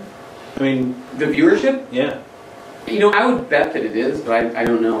thing? I mean... The viewership? Yeah. I would bet that it is, but I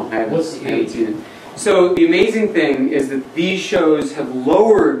don't know. I haven't seen it. So the amazing thing is that these shows have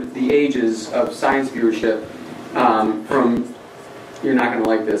lowered the ages of science viewership from... You're not going to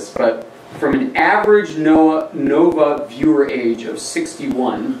like this, but from an average Nova viewer age of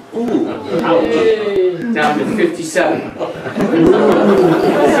 61 down to 57.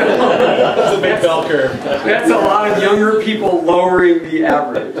 That's a big bell curve. That's a lot of younger people lowering the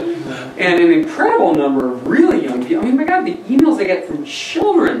average. And an incredible number of really young people. I mean, my God, the emails I get from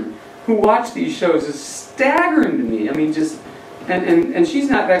children who watch these shows is staggering to me. I mean, just... And she's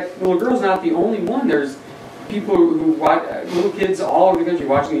not, that little girl's not the only one. There's people who watch, little kids all over the country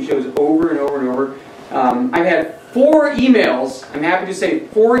watching these shows over and over and over. I've had 4 emails, I'm happy to say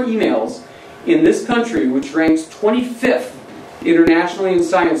 4 emails, in this country which ranks 25th internationally in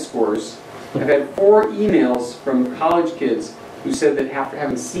science scores. I've had 4 emails from college kids who said that after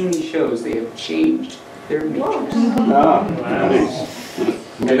having seen these shows, they have changed their majors.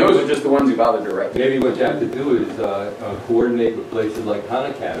 And those are just the ones who bothered to write. Maybe what you have to do is coordinate with places like Khan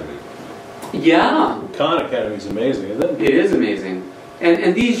Academy. Yeah. Khan Academy is amazing, isn't it? It is amazing.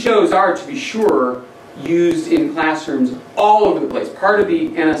 And these shows are, to be sure, used in classrooms all over the place. Part of the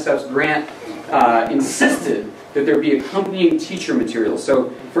NSF's grant insisted that there be accompanying teacher material.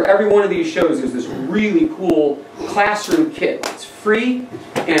 So for every one of these shows, there's this really cool classroom kit. It's free,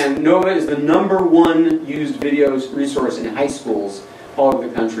 and Nova is the #1 used videos resource in high schools all over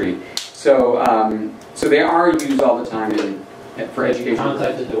the country. So, so they are used all the time for education.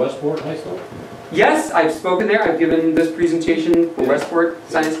 Contacted the Westport High School? Yes, I've spoken there. I've given this presentation for Westport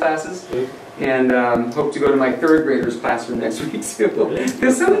science classes, and hope to go to my 3rd graders classroom next week too.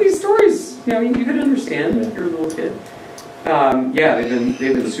 Because some of these stories, you could understand if you're a little kid. Yeah, they've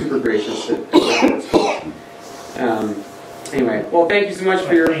been super gracious at Westport School. Anyway, well, thank you so much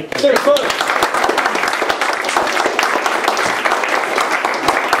for your.